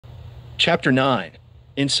Chapter 9.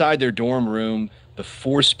 Inside their dorm room, the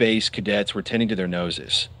four space cadets were tending to their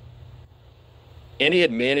noses. Andy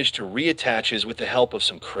had managed to reattach his with the help of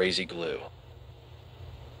some crazy glue.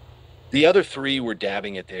 The other three were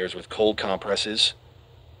dabbing at theirs with cold compresses,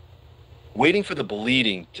 waiting for the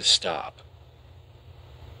bleeding to stop.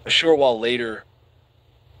 A short while later,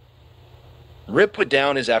 Rip put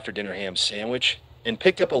down his after-dinner ham sandwich and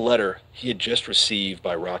picked up a letter he had just received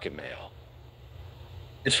by rocket mail.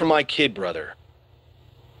 "It's from my kid brother,"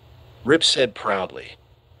 Rip said proudly.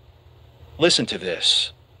 "Listen to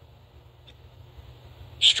this."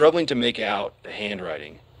 Struggling to make out the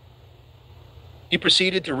handwriting, he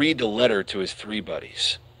proceeded to read the letter to his three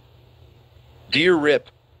buddies. "Dear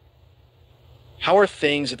Rip, how are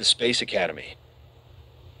things at the Space Academy?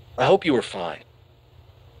 I hope you are fine.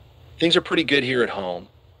 Things are pretty good here at home.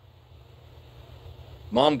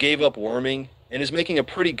 Mom gave up worming and is making a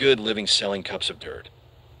pretty good living selling cups of dirt.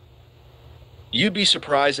 You'd be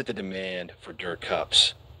surprised at the demand for dirt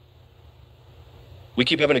cups. We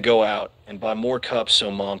keep having to go out and buy more cups so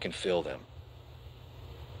Mom can fill them.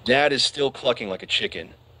 Dad is still clucking like a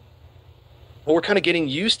chicken, but we're kind of getting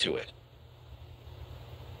used to it.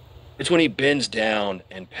 It's when he bends down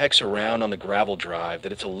and pecks around on the gravel drive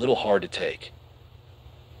that it's a little hard to take.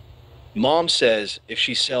 Mom says if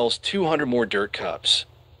she sells 200 more dirt cups,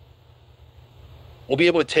 we'll be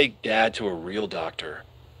able to take Dad to a real doctor.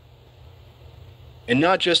 And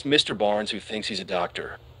not just Mr. Barnes who thinks he's a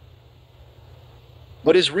doctor,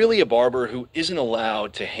 but is really a barber who isn't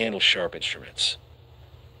allowed to handle sharp instruments.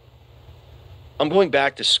 I'm going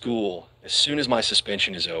back to school as soon as my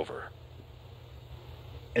suspension is over.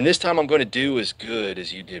 And this time I'm going to do as good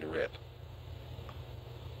as you did, Rip.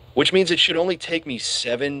 Which means it should only take me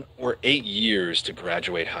 7 or 8 years to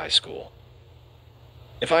graduate high school.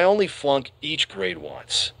 If I only flunk each grade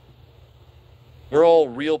once. We're all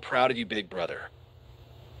real proud of you, big brother.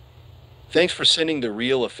 Thanks for sending the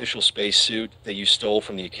real official spacesuit that you stole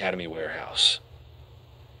from the Academy warehouse.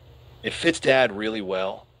 It fits Dad really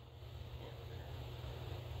well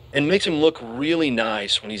and makes him look really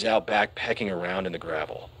nice when he's out back pecking around in the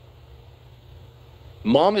gravel.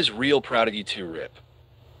 Mom is real proud of you too, Rip.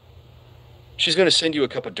 She's going to send you a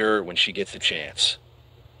cup of dirt when she gets the chance.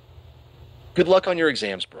 Good luck on your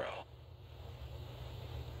exams, bro.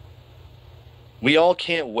 We all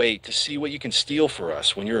can't wait to see what you can steal for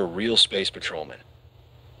us when you're a real space patrolman.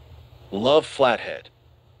 Love, Flathead."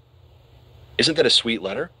 Isn't that a sweet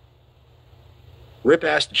letter? Rip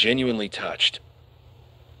asked, genuinely touched.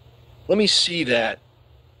 "Let me see that,"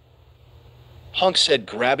 Hunk said,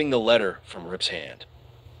 grabbing the letter from Rip's hand.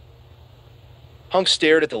 Hunk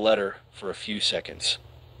stared at the letter for a few seconds.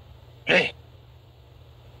 "Hey,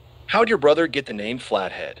 how'd your brother get the name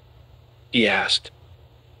Flathead?" he asked.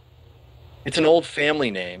 "It's an old family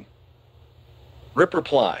name," Rip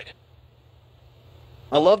replied.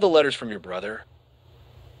 "I love the letters from your brother."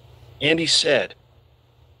 Andy said,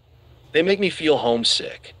 "They make me feel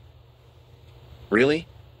homesick." "Really?"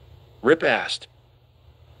 Rip asked.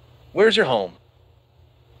 "Where's your home?"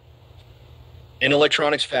 "An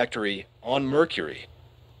electronics factory on Mercury,"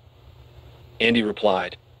 Andy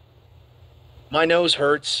replied. "My nose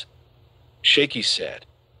hurts," Shaky said.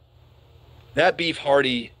 "That Beef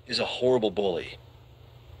Hardy is a horrible bully."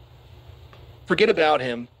 "Forget about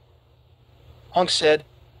him," Hunk said,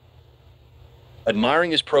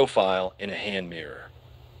 admiring his profile in a hand mirror.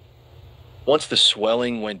 Once the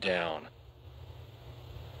swelling went down,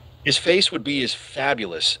 his face would be as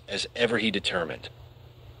fabulous as ever he determined.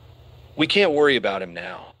 "We can't worry about him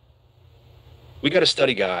now. We gotta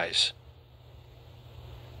study guys.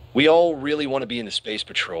 We all really want to be in the Space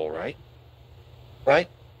Patrol, right? Right?"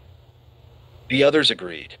 The others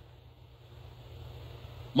agreed.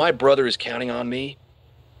 "My brother is counting on me,"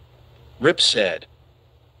 Rip said.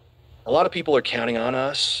 "A lot of people are counting on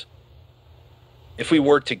us. If we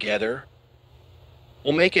work together,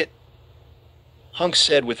 we'll make it," Hunk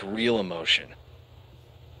said with real emotion.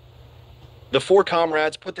 The four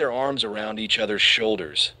comrades put their arms around each other's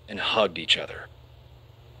shoulders and hugged each other.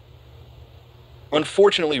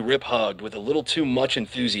 Unfortunately, Rip hugged with a little too much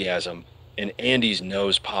enthusiasm, and Andy's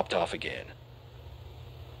nose popped off again.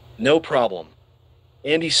 "No problem,"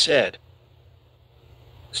 Andy said.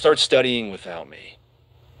 "Start studying without me.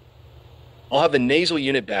 I'll have the nasal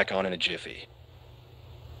unit back on in a jiffy."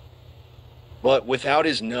 But without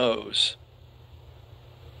his nose,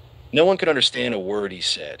 no one could understand a word he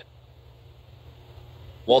said.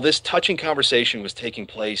 While this touching conversation was taking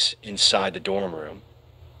place inside the dorm room,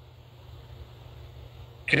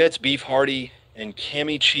 Cadets Beef Hardy and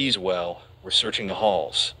Cammy Cheesewell were searching the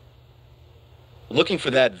halls, looking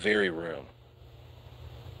for that very room.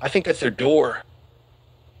 I think that's their door.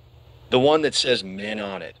 The one that says men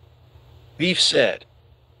on it. Beef said,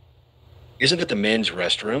 "Isn't it the men's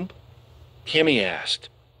restroom?" Cammy asked.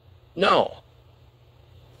 "No.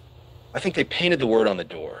 I think they painted the word on the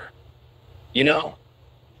door. You know,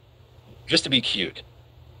 just to be cute."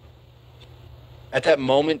 At that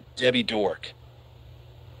moment, Debbie Dork,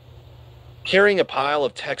 carrying a pile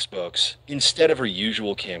of textbooks instead of her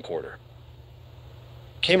usual camcorder,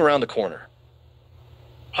 came around the corner.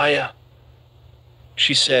 "Hiya,"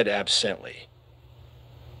 she said absently.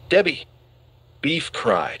 "Debbie," Beef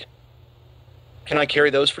cried. "Can I carry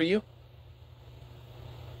those for you?"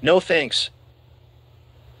 "No, thanks.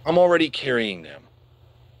 I'm already carrying them,"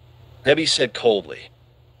 Debbie said coldly.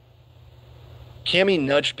 Cammy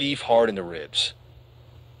nudged Beef hard in the ribs.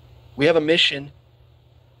 "We have a mission.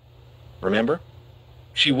 Remember?"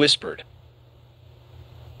 she whispered.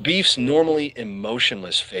 Beef's normally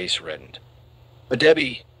emotionless face reddened. "But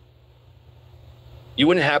Debbie, you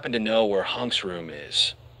wouldn't happen to know where Hunk's room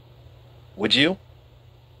is, would you?"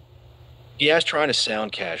 he asked, trying to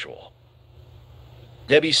sound casual.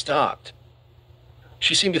 Debbie stopped.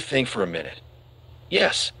 She seemed to think for a minute.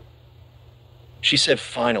 "Yes," she said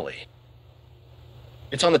finally.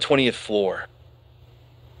 "It's on the 20th floor.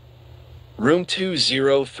 Room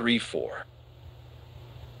 2034.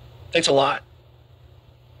 Thanks a lot,"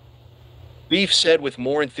 Beef said with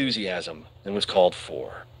more enthusiasm than was called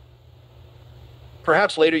for.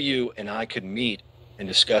 "Perhaps later you and I could meet and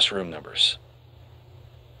discuss room numbers.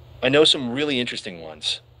 I know some really interesting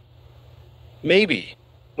ones." Maybe,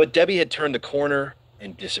 but Debbie had turned the corner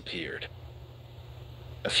and disappeared.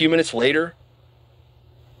 A few minutes later,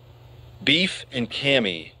 Beef and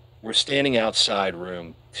Cammy were standing outside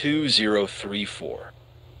room 2034,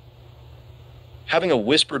 having a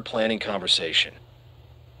whispered planning conversation.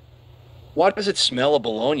 "Why does it smell of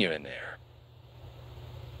bologna in there?"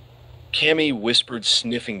 Cammy whispered,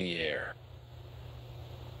 sniffing the air.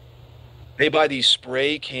 "They buy these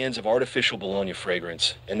spray cans of artificial bologna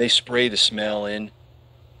fragrance, and they spray the smell in."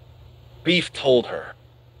 Beef told her.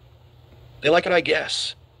 "They like it, I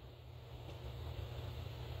guess."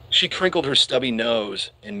 She crinkled her stubby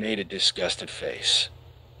nose and made a disgusted face.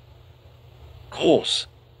 "Coals.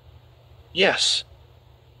 Yes.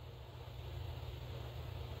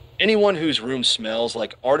 Anyone whose room smells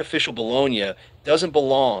like artificial bologna doesn't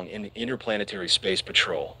belong in the Interplanetary Space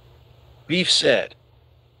Patrol," Beef said.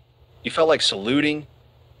 He felt like saluting,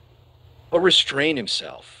 but restrained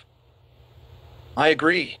himself. "I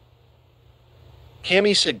agree,"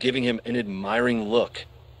 Cammy said, giving him an admiring look.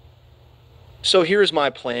 "So here's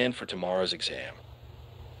my plan for tomorrow's exam."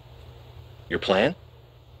 "Your plan?"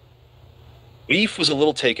 Beef was a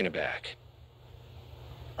little taken aback.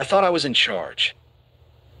 "I thought I was in charge."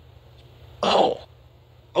 "Oh,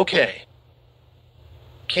 okay."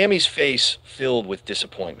 Cammy's face filled with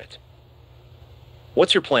disappointment.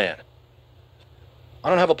 "What's your plan?" "I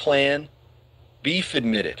don't have a plan," Beef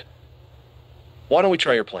admitted. "Why don't we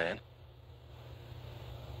try your plan?"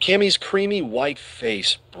 Cammy's creamy white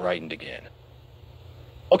face brightened again.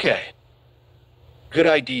 "Okay. Good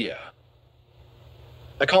idea.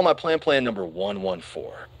 I call my plan number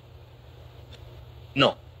 114.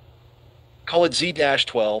 "No. Call it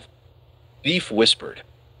Z-12, Beef whispered.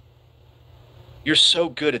 "You're so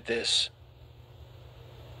good at this,"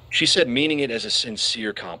 she said, meaning it as a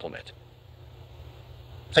sincere compliment.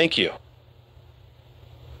 "Thank you,"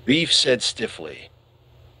 Beef said stiffly.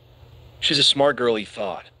 She's a smart girl, he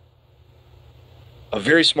thought. A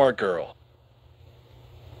very smart girl.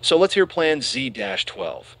 So let's hear plan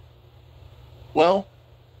Z-12. "Well,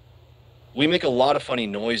 we make a lot of funny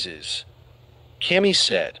noises," Cammy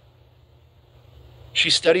said. She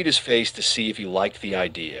studied his face to see if he liked the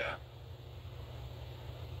idea.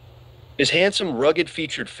 His handsome,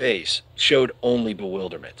 rugged-featured face showed only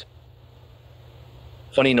bewilderment.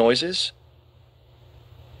 "Funny noises?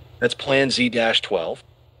 That's plan Z-12.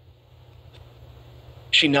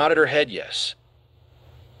 She nodded her head yes.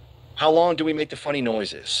 "How long do we make the funny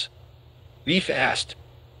noises?" Beef asked,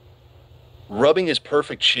 rubbing his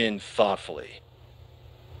perfect chin thoughtfully,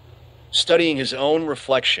 studying his own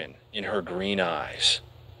reflection in her green eyes.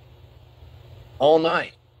 "All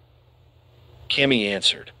night," Cammy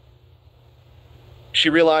answered. She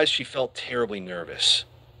realized she felt terribly nervous.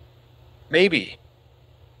 Maybe,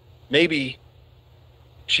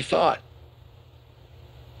 she thought,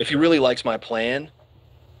 if he really likes my plan,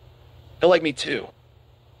 he'll like me too.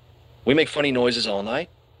 We make funny noises all night?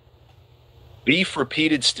 Beef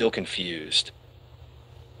repeated, still confused.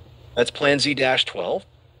 "That's plan Z-12?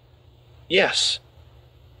 "Yes.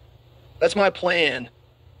 That's my plan,"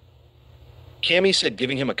 Cammy said,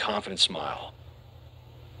 giving him a confident smile.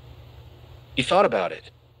 He thought about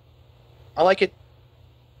it. I like it,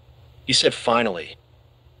 he said finally.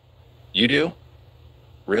 You do?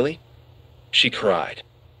 Really? She cried.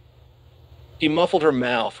 He muffled her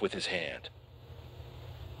mouth with his hand.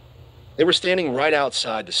 They were standing right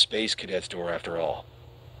outside the Space Cadets door after all.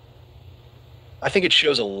 I think it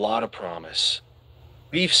shows a lot of promise,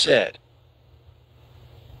 Beef said.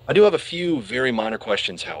 I do have a few very minor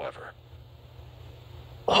questions, however.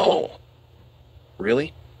 Oh,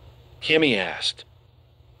 really? Cammy asked.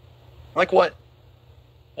 Like what?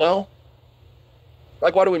 Well,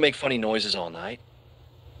 like why do we make funny noises all night?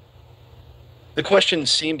 The question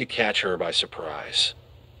seemed to catch her by surprise.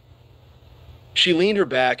 She leaned her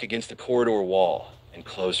back against the corridor wall and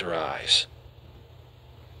closed her eyes.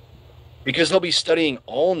 Because they'll be studying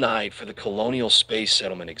all night for the Colonial Space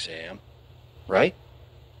Settlement exam, right?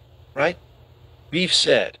 Right? Beef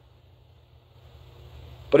said.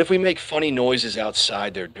 But if we make funny noises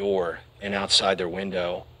outside their door and outside their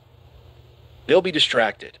window, they'll be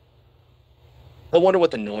distracted. They'll wonder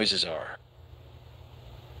what the noises are.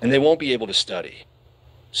 And they won't be able to study.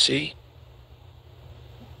 See?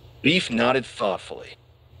 Beef nodded thoughtfully.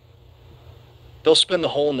 They'll spend the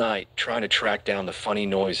whole night trying to track down the funny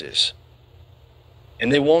noises.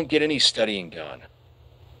 And they won't get any studying done.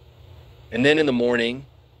 And then in the morning,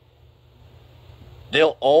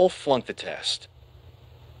 they'll all flunk the test.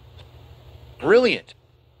 Brilliant,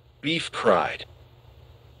 Beef cried.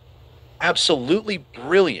 Absolutely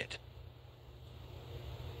brilliant.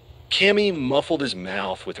 Cammy muffled his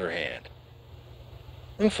mouth with her hand.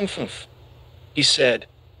 Oomph, oomph, oomph, he said.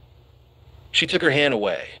 She took her hand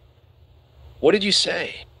away. What did you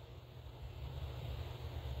say?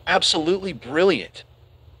 Absolutely brilliant.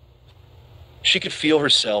 She could feel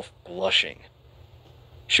herself blushing.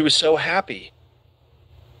 She was so happy.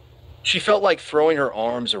 She felt like throwing her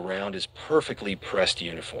arms around his perfectly pressed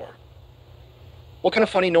uniform. What kind of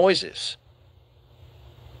funny noises?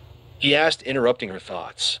 He asked, interrupting her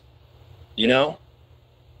thoughts. You know?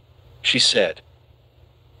 She said.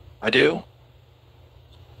 I do?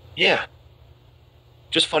 Yeah.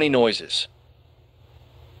 Just funny noises.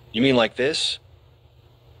 You mean like this?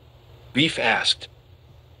 Beef asked.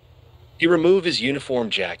 He removed his uniform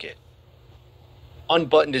jacket,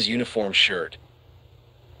 unbuttoned his uniform shirt,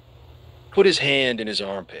 put his hand in his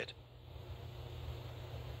armpit,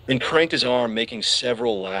 and cranked his arm, making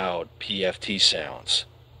several loud PFT sounds.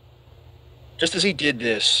 Just as he did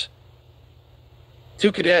this,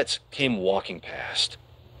 two cadets came walking past.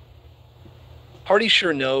 Hardy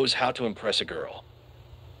sure knows how to impress a girl,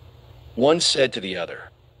 one said to the other.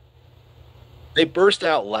 They burst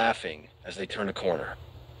out laughing as they turned a corner.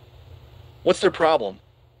 What's their problem?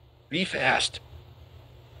 Beef asked,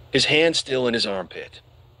 his hand still in his armpit.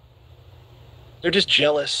 They're just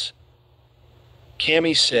jealous,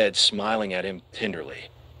 Cammy said, smiling at him tenderly.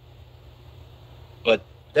 But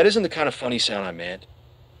that isn't the kind of funny sound I meant.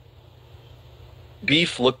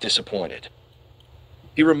 Beef looked disappointed.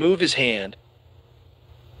 He removed his hand,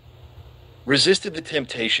 resisted the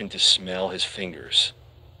temptation to smell his fingers,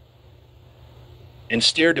 and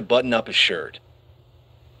stared to button up his shirt.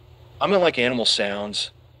 I meant like animal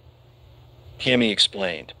sounds, Cammy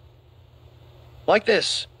explained. Like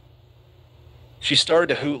this. She started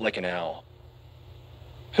to hoot like an owl.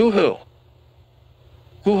 Hoo-hoo.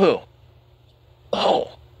 Hoo-hoo.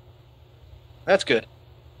 Oh. That's good.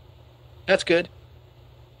 That's good.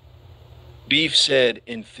 Beef said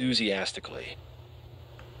enthusiastically.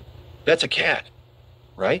 That's a cat,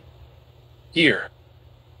 right? Here.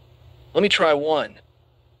 Let me try one.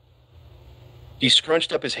 He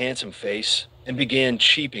scrunched up his handsome face and began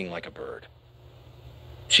cheeping like a bird.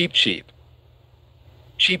 Cheep, cheep.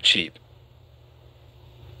 Cheep, cheep.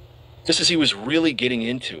 Just as he was really getting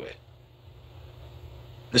into it,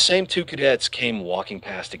 the same two cadets came walking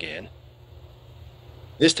past again,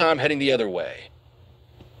 this time heading the other way.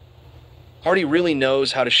 Hardy really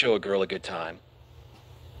knows how to show a girl a good time,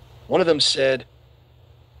 one of them said,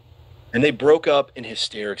 and they broke up in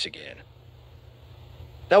hysterics again.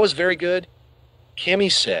 That was very good,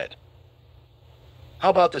 Cammy said. How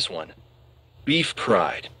about this one? Beef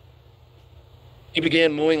cried. He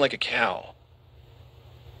began mooing like a cow.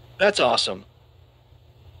 That's awesome,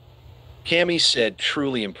 Cammy said,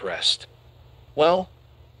 truly impressed. Well,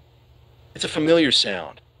 it's a familiar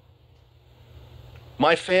sound.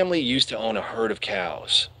 My family used to own a herd of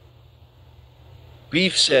cows.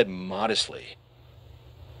 Beef said modestly.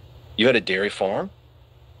 You had a dairy farm?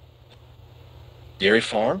 Dairy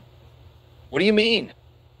farm? What do you mean?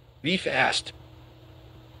 Beef asked,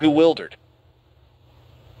 bewildered.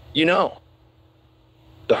 You know,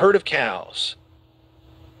 the herd of cows.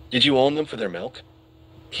 Did you own them for their milk?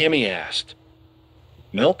 Cammy asked.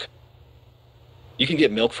 Milk? You can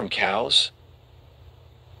get milk from cows?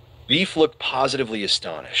 Beef looked positively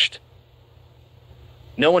astonished.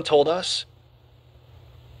 No one told us?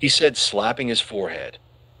 He said, slapping his forehead.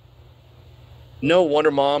 No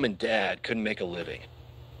wonder Mom and Dad couldn't make a living.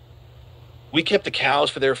 We kept the cows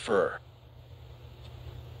for their fur.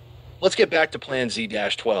 Let's get back to Plan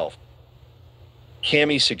Z-12.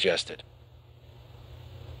 Cammy suggested.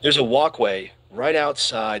 There's a walkway right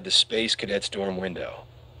outside the Space Cadets dorm window.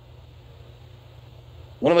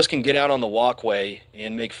 One of us can get out on the walkway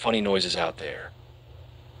and make funny noises out there.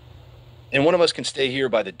 And one of us can stay here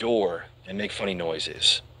by the door and make funny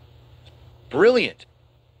noises. Brilliant!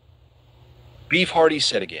 Beef Hardy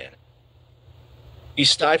said again. He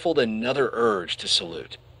stifled another urge to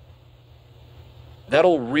salute.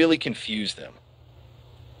 That'll really confuse them.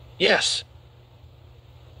 Yes.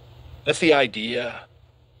 That's the idea.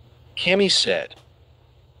 Cammy said.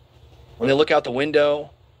 When they look out the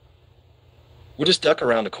window, we'll just duck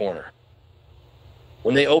around the corner.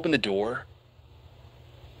 When they open the door,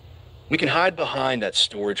 we can hide behind that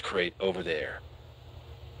storage crate over there.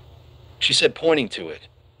 She said, pointing to it.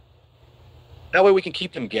 That way we can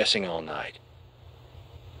keep them guessing all night.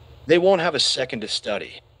 They won't have a second to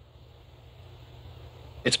study.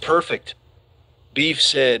 It's perfect, Beef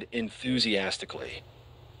said enthusiastically.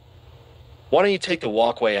 Why don't you take the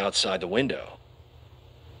walkway outside the window?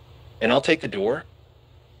 And I'll take the door?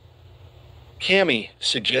 Cammy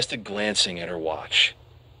suggested, glancing at her watch.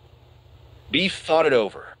 Beef thought it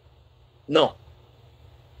over. No,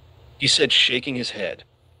 he said, shaking his head.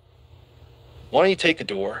 Why don't you take the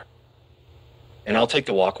door? And I'll take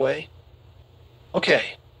the walkway?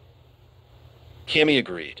 Okay. Cammy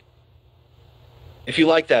agreed. If you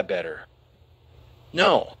like that better.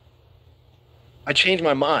 No. I changed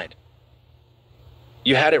my mind.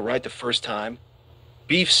 You had it right the first time.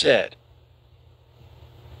 Beef said.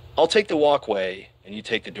 I'll take the walkway and you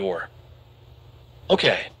take the door.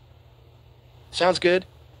 Okay. Sounds good?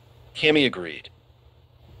 Cammy agreed.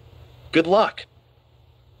 Good luck.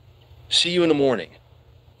 See you in the morning.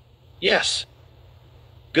 Yes.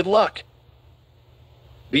 Good luck.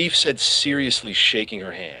 Beef said, seriously, shaking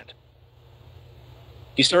her hand.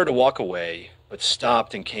 He started to walk away, but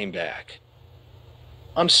stopped and came back.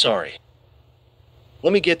 I'm sorry.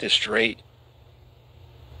 Let me get this straight.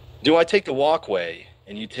 Do I take the walkway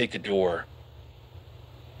and you take the door?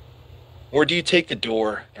 Or do you take the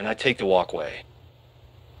door and I take the walkway?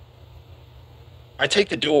 I take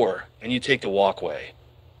the door and you take the walkway.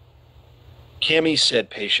 Cammy said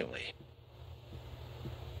patiently.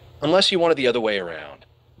 Unless you want it the other way around.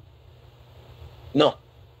 No.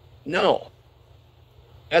 No.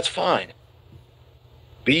 That's fine.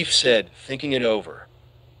 Beef said, thinking it over.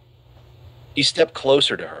 He stepped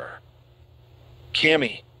closer to her.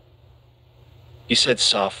 Cammy, he said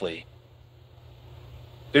softly.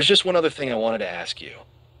 There's just one other thing I wanted to ask you.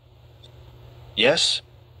 Yes?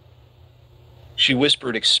 She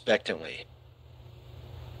whispered expectantly.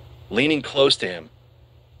 Leaning close to him,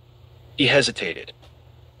 he hesitated.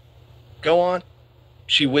 Go on,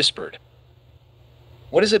 she whispered.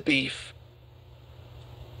 What is it, Beef?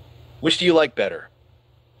 Which do you like better?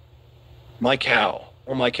 My cow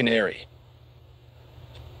or my canary?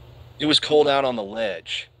 It was cold out on the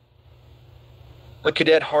ledge, but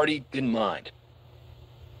Cadet Hardy didn't mind.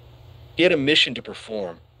 He had a mission to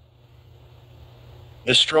perform.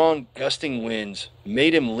 The strong, gusting winds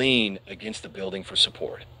made him lean against the building for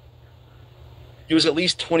support. He was at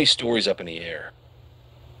least 20 stories up in the air.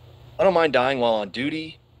 I don't mind dying while on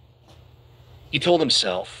duty, he told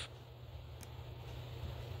himself.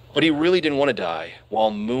 But he really didn't want to die while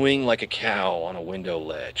mooing like a cow on a window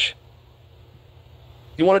ledge.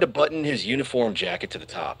 He wanted to button his uniform jacket to the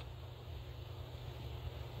top.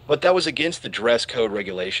 But that was against the dress code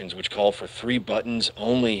regulations, which called for 3 buttons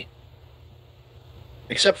only,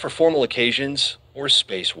 except for formal occasions or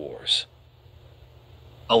space wars.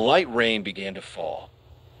 A light rain began to fall.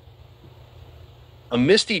 A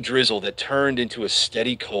misty drizzle that turned into a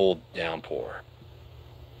steady cold downpour.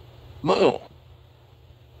 Moo!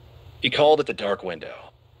 He called at the dark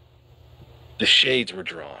window. The shades were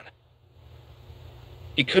drawn.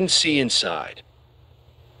 He couldn't see inside.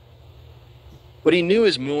 But he knew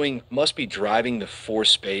his mooing must be driving the 4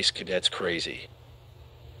 space cadets crazy,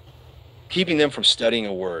 keeping them from studying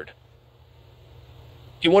a word.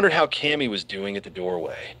 He wondered how Cammy was doing at the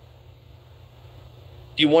doorway.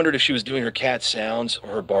 He wondered if she was doing her cat sounds or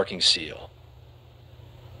her barking seal.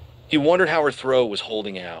 He wondered how her throat was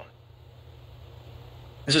holding out.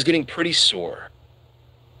 This was getting pretty sore.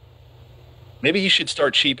 Maybe he should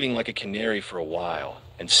start cheeping like a canary for a while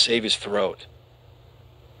and save his throat.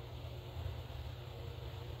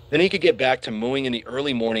 Then he could get back to mooing in the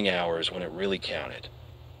early morning hours when it really counted.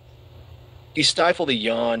 He stifled a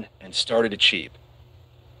yawn and started to cheep.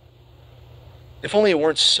 If only it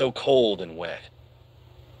weren't so cold and wet.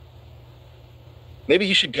 Maybe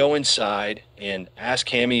he should go inside and ask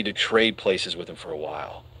Cammy to trade places with him for a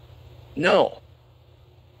while. No.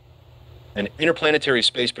 An interplanetary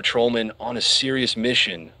space patrolman on a serious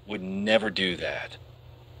mission would never do that.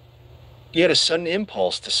 He had a sudden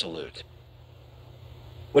impulse to salute.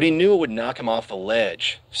 But he knew it would knock him off the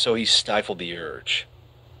ledge, so he stifled the urge.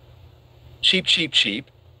 Cheep, cheep, cheep.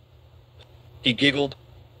 He giggled.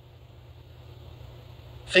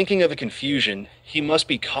 Thinking of the confusion he must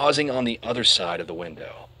be causing on the other side of the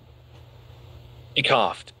window. He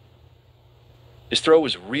coughed. His throat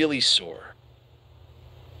was really sore.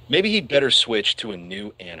 Maybe he'd better switch to a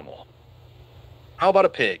new animal. How about a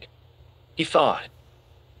pig? He thought.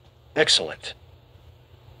 Excellent.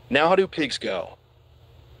 Now how do pigs go?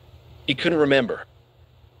 He couldn't remember.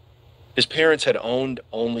 His parents had owned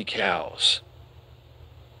only cows.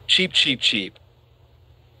 Cheep, cheep, cheep.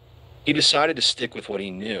 He decided to stick with what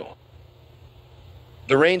he knew.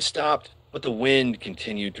 The rain stopped, but the wind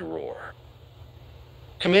continued to roar.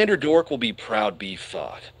 Commander Dork will be proud, Beef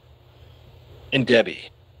thought. And Debbie.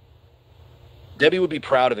 Debbie would be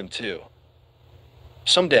proud of him too.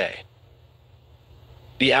 Someday.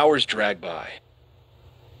 The hours dragged by.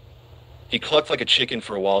 He clucked like a chicken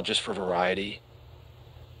for a while just for variety.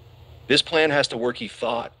 This plan has to work, he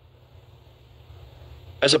thought.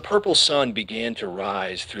 As a purple sun began to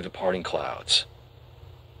rise through the parting clouds.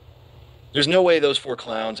 There's no way those four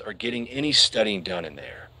clowns are getting any studying done in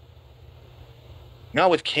there. Not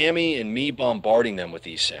with Cammy and me bombarding them with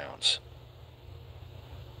these sounds.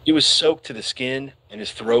 He was soaked to the skin and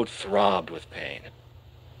his throat throbbed with pain.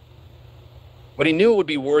 But he knew it would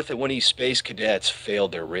be worth it when these Space Cadets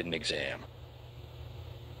failed their written exam.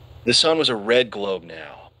 The sun was a red globe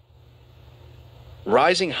now,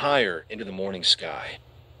 rising higher into the morning sky.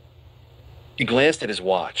 He glanced at his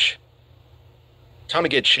watch. Time to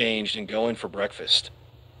get changed and go in for breakfast.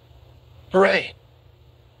 Hooray!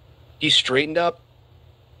 He straightened up,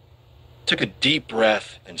 took a deep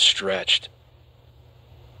breath, and stretched.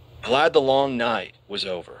 Glad the long night was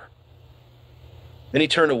over. Then he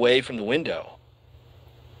turned away from the window,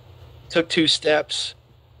 took 2 steps,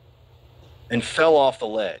 and fell off the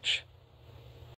ledge.